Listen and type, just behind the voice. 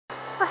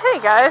Well,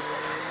 hey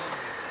guys,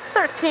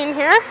 13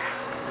 here.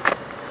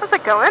 How's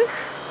it going?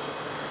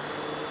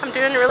 I'm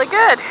doing really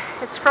good.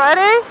 It's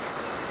Friday,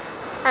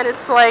 and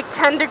it's like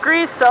 10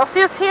 degrees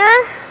Celsius here.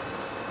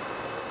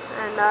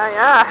 And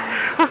yeah,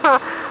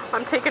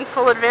 I'm taking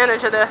full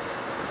advantage of this.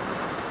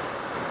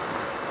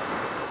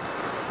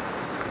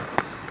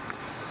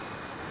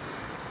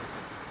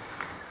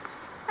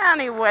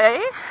 Anyway,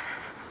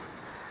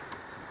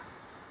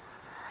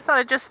 I thought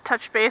I'd just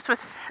touch base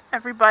with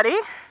everybody.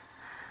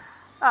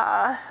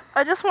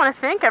 I just want to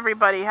thank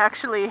everybody,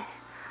 actually.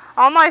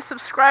 All my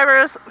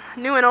subscribers,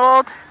 new and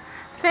old,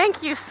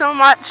 thank you so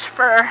much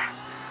for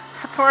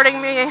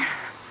supporting me,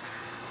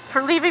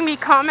 for leaving me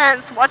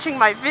comments, watching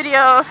my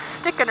videos,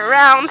 sticking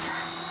around.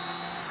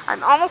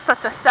 I'm almost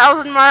at the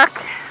 1,000 mark.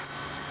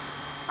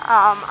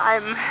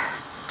 I'm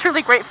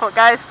truly grateful,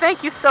 guys.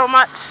 Thank you so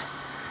much.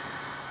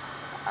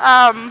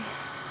 I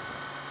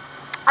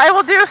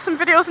will do some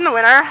videos in the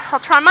winter. I'll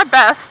try my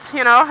best.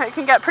 You know, it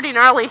can get pretty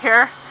gnarly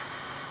here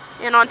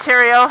in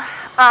Ontario.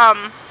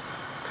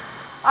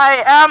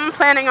 I am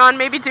planning on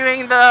maybe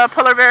doing the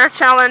polar bear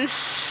challenge.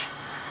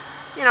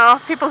 You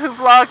know, people who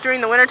vlog during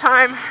the winter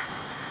time.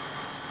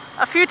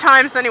 A few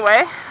times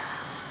anyway.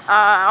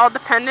 All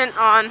dependent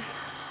on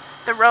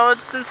the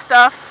roads and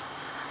stuff.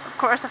 Of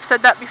course, I've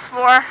said that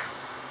before.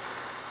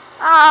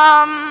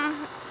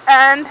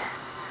 And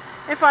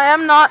if I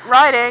am not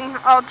riding,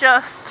 I'll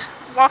just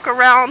walk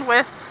around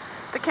with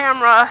the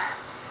camera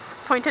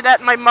pointed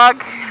at my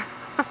mug.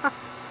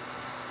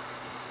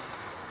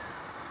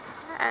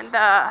 And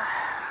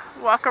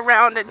walk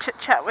around and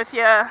chit-chat with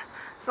you. As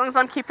long as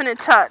I'm keeping in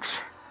touch,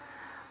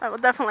 I will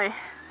definitely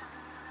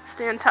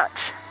stay in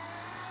touch,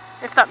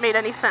 if that made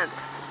any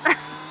sense.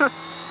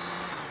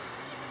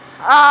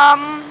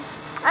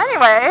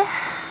 Anyway,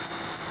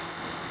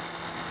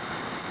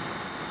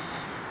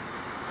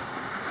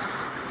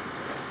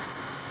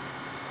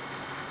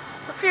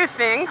 a few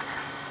things.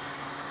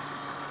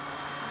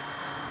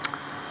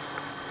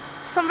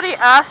 Somebody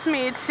asked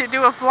me to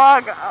do a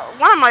vlog.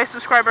 One of my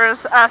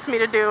subscribers asked me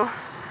to do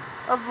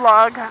a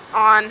vlog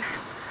on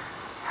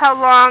how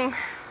long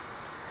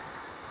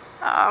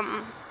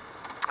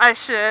I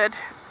should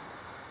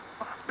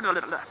blah blah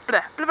blah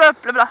blah blah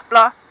blah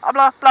blah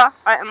blah blah.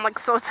 I am like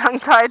so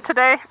tongue-tied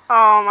today.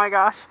 Oh my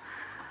gosh.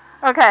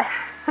 Okay.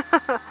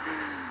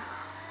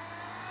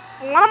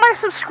 One of my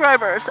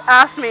subscribers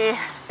asked me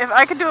if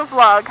I could do a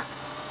vlog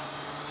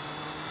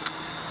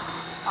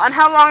on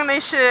how long they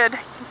should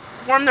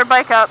warm their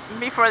bike up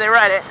before they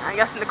ride it. I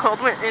guess in the cold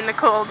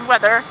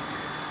weather.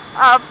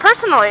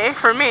 Personally,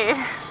 for me,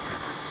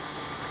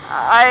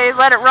 I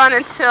let it run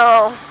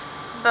until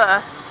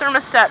the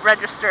thermostat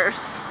registers,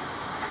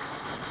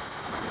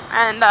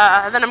 and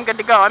then I'm good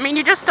to go. I mean,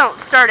 you just don't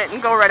start it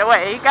and go right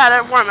away. You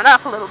gotta warm it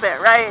up a little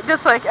bit, right?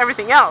 Just like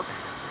everything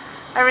else.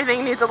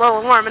 Everything needs a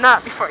little warming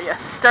up before you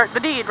start the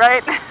deed,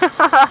 right?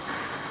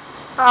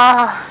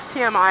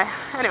 TMI.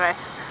 Anyway.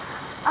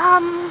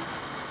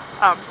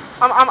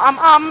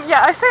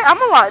 Yeah, I say a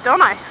lot,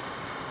 don't I?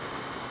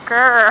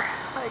 Grr,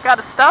 I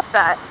gotta stop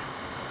that.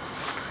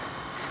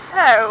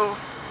 So,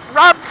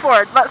 Rob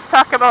Ford, let's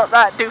talk about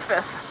that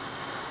doofus.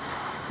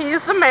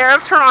 He's the mayor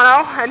of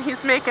Toronto, and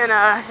he's making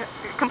a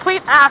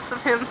complete ass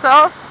of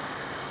himself.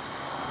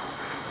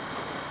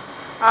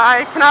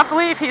 I cannot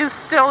believe he's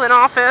still in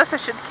office. I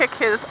should kick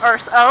his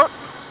arse out.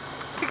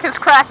 Kick his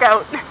crack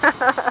out.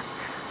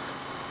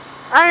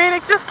 I mean,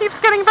 it just keeps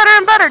getting better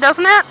and better,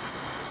 doesn't it?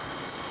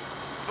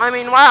 I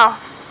mean, wow.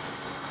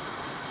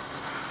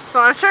 So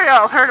I'm sure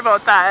y'all heard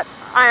about that.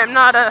 I am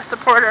not a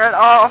supporter at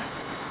all.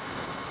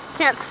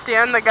 Can't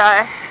stand the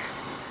guy.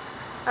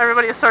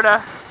 Everybody's sort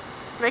of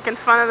making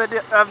fun of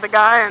the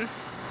guy, and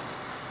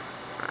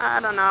I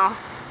don't know.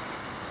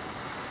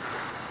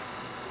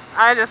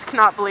 I just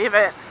cannot believe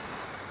it.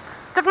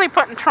 Definitely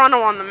putting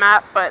Toronto on the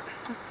map, but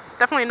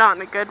definitely not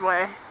in a good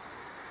way.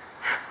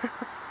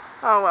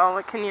 Oh well,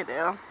 what can you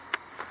do?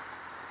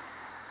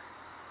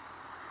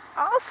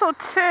 Also,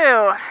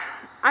 too,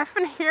 I've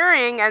been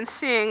hearing and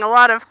seeing a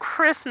lot of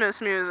Christmas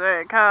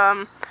music,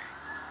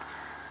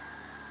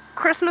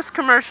 Christmas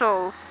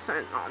commercials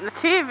on the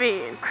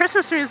TV, and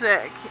Christmas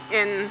music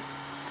in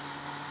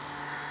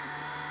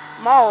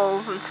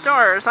malls and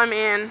stores. I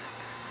mean,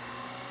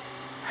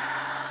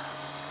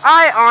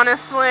 I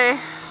honestly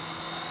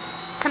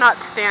cannot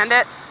stand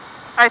it.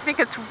 I think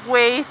it's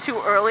way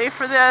too early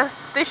for this.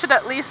 They should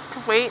at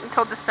least wait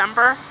until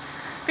December.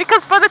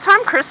 Because by the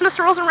time Christmas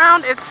rolls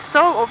around, it's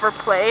so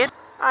overplayed.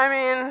 I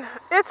mean,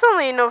 it's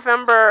only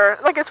November,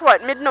 like it's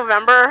what,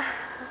 mid-November?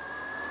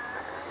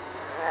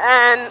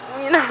 And,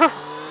 you know,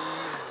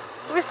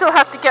 we still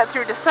have to get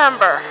through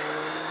December.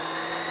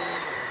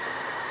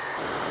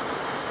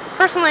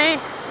 Personally,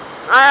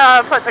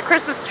 I put the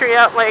Christmas tree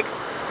up like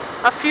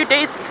a few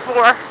days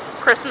before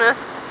Christmas.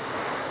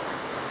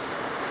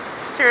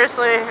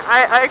 Seriously,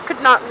 I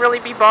could not really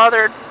be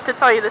bothered, to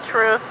tell you the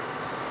truth.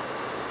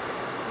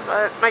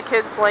 But my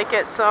kids like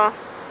it, so,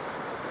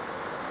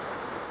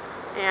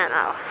 you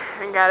know,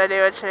 you gotta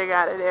do what you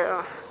gotta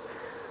do.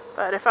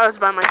 But if I was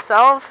by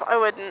myself, I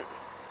wouldn't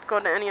go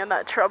to any of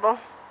that trouble.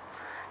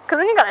 Because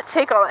then you gotta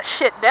take all that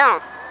shit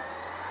down.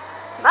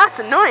 That's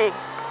annoying.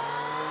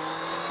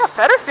 You got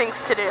better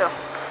things to do.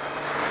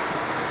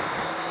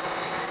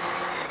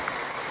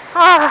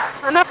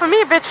 Enough of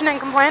me bitching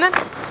and complaining.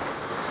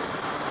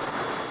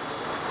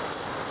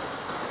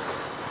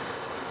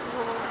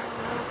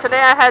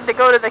 Today I had to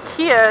go to the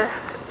Kia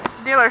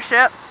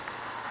dealership.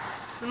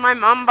 My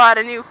mom bought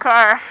a new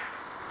car.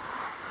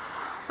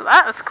 So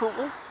that was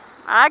cool.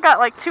 I got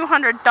like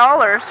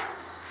 $200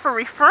 for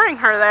referring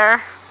her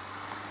there.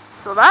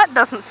 So that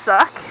doesn't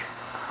suck.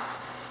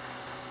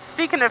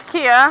 Speaking of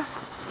Kia,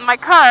 my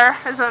car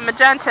is a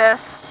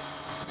Magentis,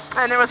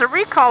 and there was a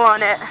recall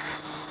on it.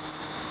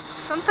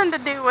 Something to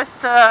do with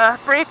the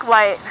brake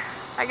light.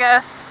 I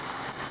guess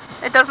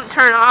it doesn't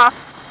turn off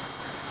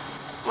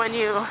when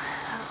you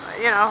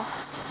know,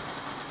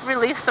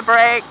 release the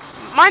brake.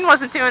 Mine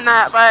wasn't doing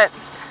that, but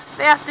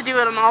they have to do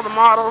it on all the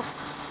models.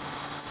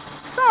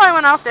 So I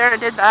went out there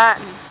and did that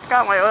and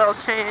got my oil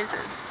changed.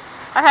 And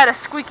I had a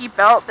squeaky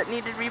belt that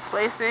needed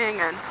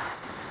replacing and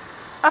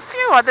a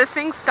few other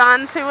things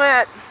done to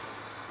it,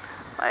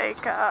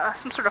 like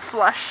some sort of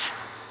flush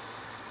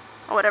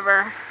or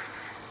whatever,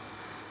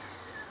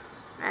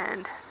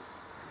 and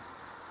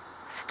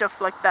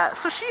stuff like that.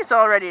 So she's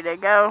all ready to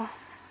go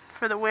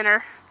for the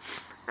winter,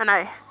 and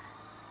I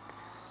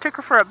took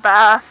her for a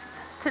bath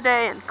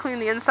today and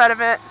cleaned the inside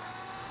of it.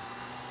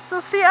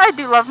 So see, I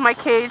do love my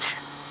cage.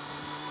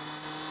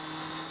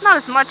 Not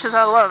as much as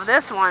I love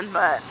this one,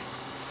 but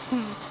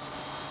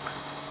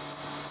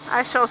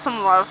I show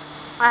some love.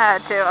 I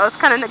had to. I was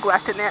kind of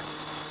neglecting it.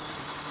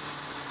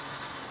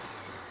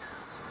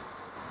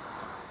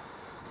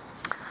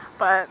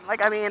 But,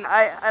 like, I mean,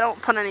 I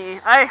don't put any,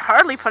 I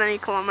hardly put any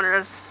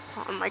kilometers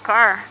on my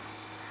car.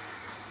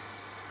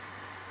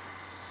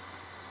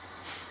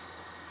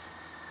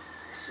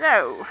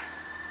 So,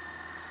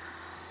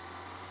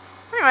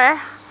 anyway,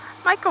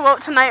 might go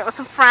out tonight with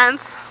some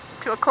friends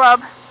to a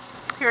club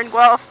here in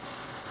Guelph.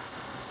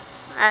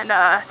 And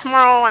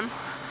tomorrow I'm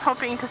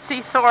hoping to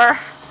see Thor.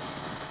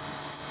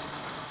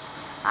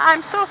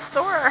 I'm so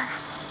Thor.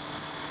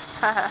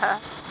 That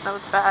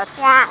was bad.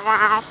 Wow,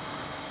 wow.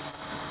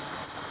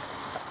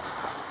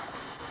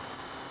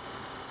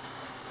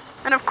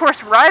 And of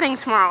course, riding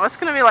tomorrow. It's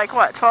going to be like,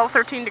 what, 12,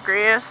 13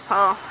 degrees?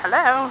 Oh,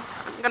 hello.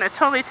 I'm going to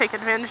totally take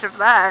advantage of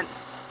that.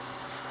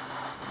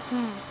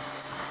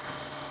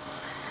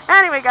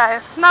 Anyway,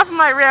 guys, enough of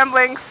my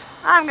ramblings.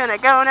 I'm going to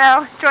go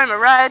now, enjoy my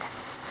ride.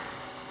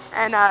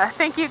 And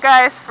thank you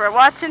guys for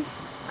watching.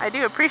 I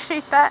do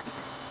appreciate that.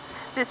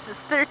 This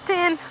is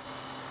 13.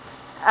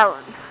 Out.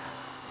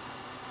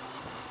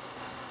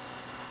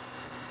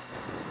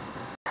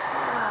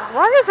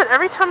 Why is it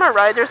every time I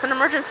ride there's an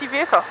emergency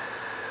vehicle?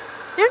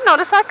 You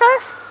notice that,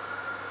 guys?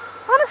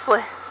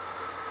 Honestly.